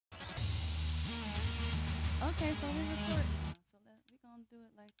Okay, so we record now. So we're gonna do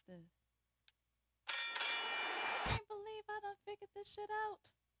it like this. I can't believe I done figured this shit out.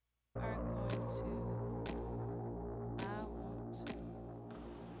 I want to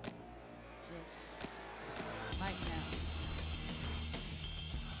just right now.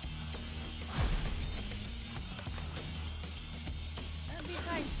 That'd be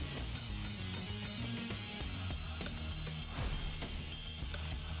nice.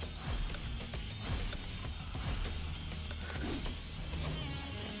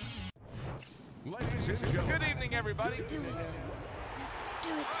 Ladies and gentlemen, good evening, everybody. Let's do it. Let's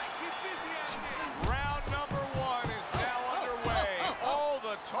do it. Round number 1 is now underway. All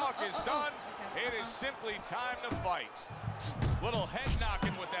the talk is done. It is simply time to fight. Little head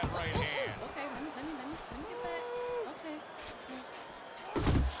knocking with that right hand. Okay, let me get back. Okay.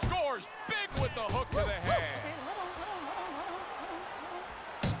 Scores big with the hook to the head. Okay, hold on.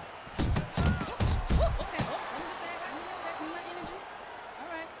 Okay, let me get back with my energy. All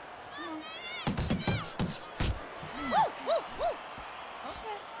right, come on. Woo.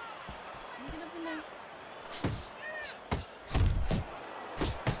 Okay, let me get up in there.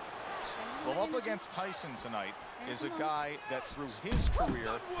 Well, up against Tyson tonight is a guy that through his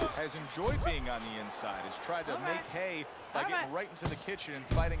career has enjoyed being on the inside, has tried to make hay by getting right into the kitchen and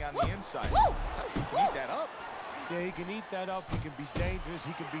fighting on the inside. Tyson can eat that up. Yeah, he can eat that up. He can be dangerous.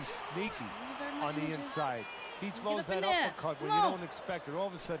 He can be sneaky on the inside. He throws that uppercut when you don't expect it. All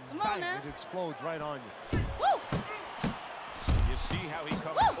of a sudden, bang, it explodes right on you. You see how he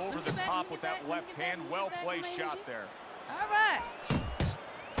comes over the top with that left hand. Well-placed shot there. All right.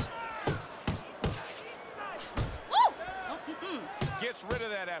 Gets rid of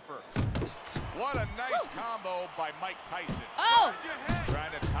that effort. What a nice combo by Mike Tyson. Oh!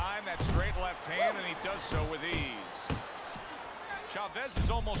 Trying to time that straight left hand, and he does so with ease. Chavez is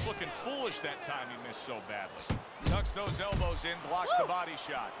almost looking foolish that time he missed so badly. Tucks those elbows in, blocks the body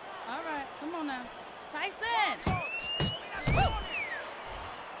shot. All right, come on now. Tyson!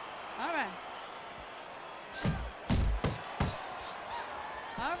 All right.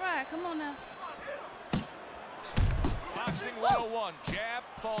 All right, come on now. Boxing 101, jab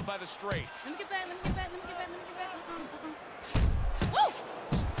followed by the straight. Let me get back. Woo!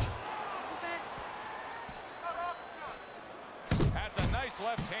 Get back. That's a nice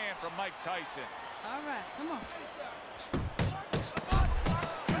left hand from Mike Tyson. All right, come on.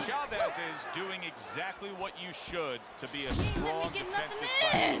 Chavez is doing exactly what you should to be a strong defensive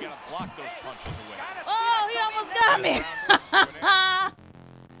fighter. You gotta block those punches away. Oh, he almost got me.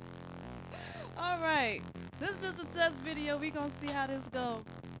 All right. This is just a test video. We gonna see how this go.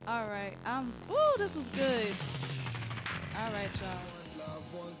 All right. Ooh, this is good. All right, y'all.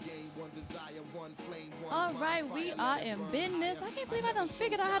 All right, we are in business. I can't believe I done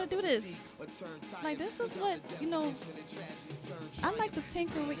figured out how to do this. Like, this is what, you know, I like to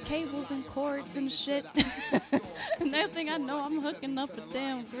tinker with cables and cords and shit. Next thing I know, I'm hooking up a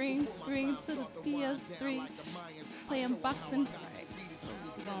damn green screen to the PS3, playing boxing. All right, so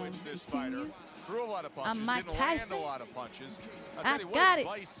we're going to continue. Threw a lot of punches. I'm Mike Tyson. Didn't land a lot of punches. I got it.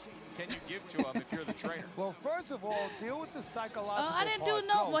 What advice can you give to him if you're the trainer? Well, first of all, deal with the psychological I didn't do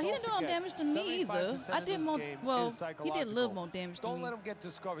he didn't do no damage to me either. I did more, well, he did a little more damage to me. Don't let him get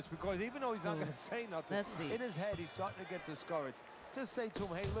discouraged, because even though he's not going to say nothing, in his head he's starting to get discouraged. Just say to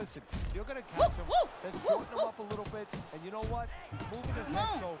him, hey, listen, you're going to catch him. Let's shorten him up a little bit. And you know what? Moving his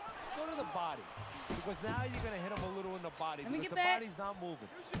head, so go to the body. Because now you're going to hit him a little in the body. Let me because get the back. body's not moving.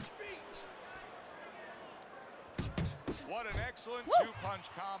 What an excellent two-punch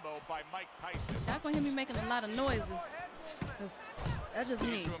combo by Mike Tyson. Y'all gonna hear me making a lot of noises. That's just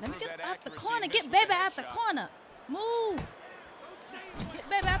me. Let me get out the corner. Get baby out the corner. Move. Get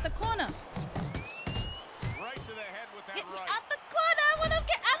baby out the corner. Right to the head with that Get me right. out the corner. I want to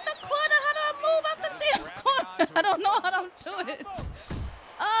get out the corner. How do I move out the damn corner? I don't know how to do it.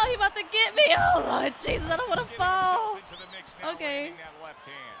 Oh, he about to get me. Oh, Lord Jesus. I don't want to fall. Okay.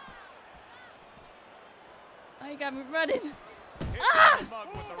 Oh, he got me running. Ah! I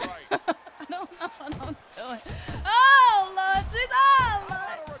don't know what I'm doing. Oh, Lord Jesus. Oh,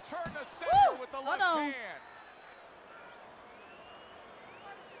 Lord. Return to center with the left hand.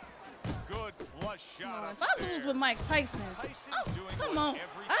 Good flush shot. If I lose with Mike Tyson, come on.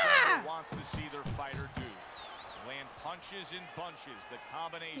 Every wants to see their fighter do. Land punches in bunches. The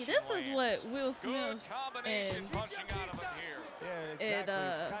combination. See, this is what Will Smith and punching out of him here. Yeah, exactly.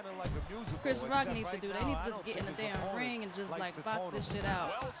 It's like a musical. Chris Rock needs to do. They need to just get in the damn ring and just like box this shit out.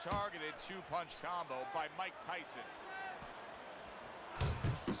 Well targeted two-punch combo by Mike Tyson.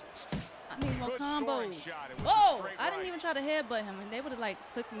 I need more combos. Oh, I didn't even try to headbutt him, and they would have like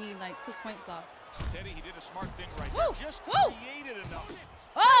took points off. Teddy, he did a smart thing right Woo. there. Just Woo. created enough.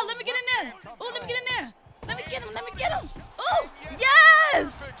 Oh, let me get in there. Oh, let me get in there. Let me get him. Let me get him. Oh,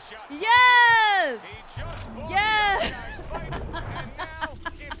 yes. Yes. Yes.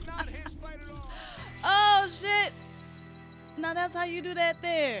 Oh, shit. Now that's how you do that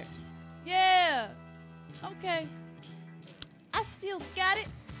there. Yeah. Okay. I still got it.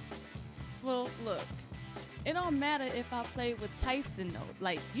 Well, look. It don't matter if I play with Tyson, though.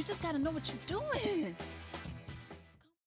 Like, you just got to know what you're doing.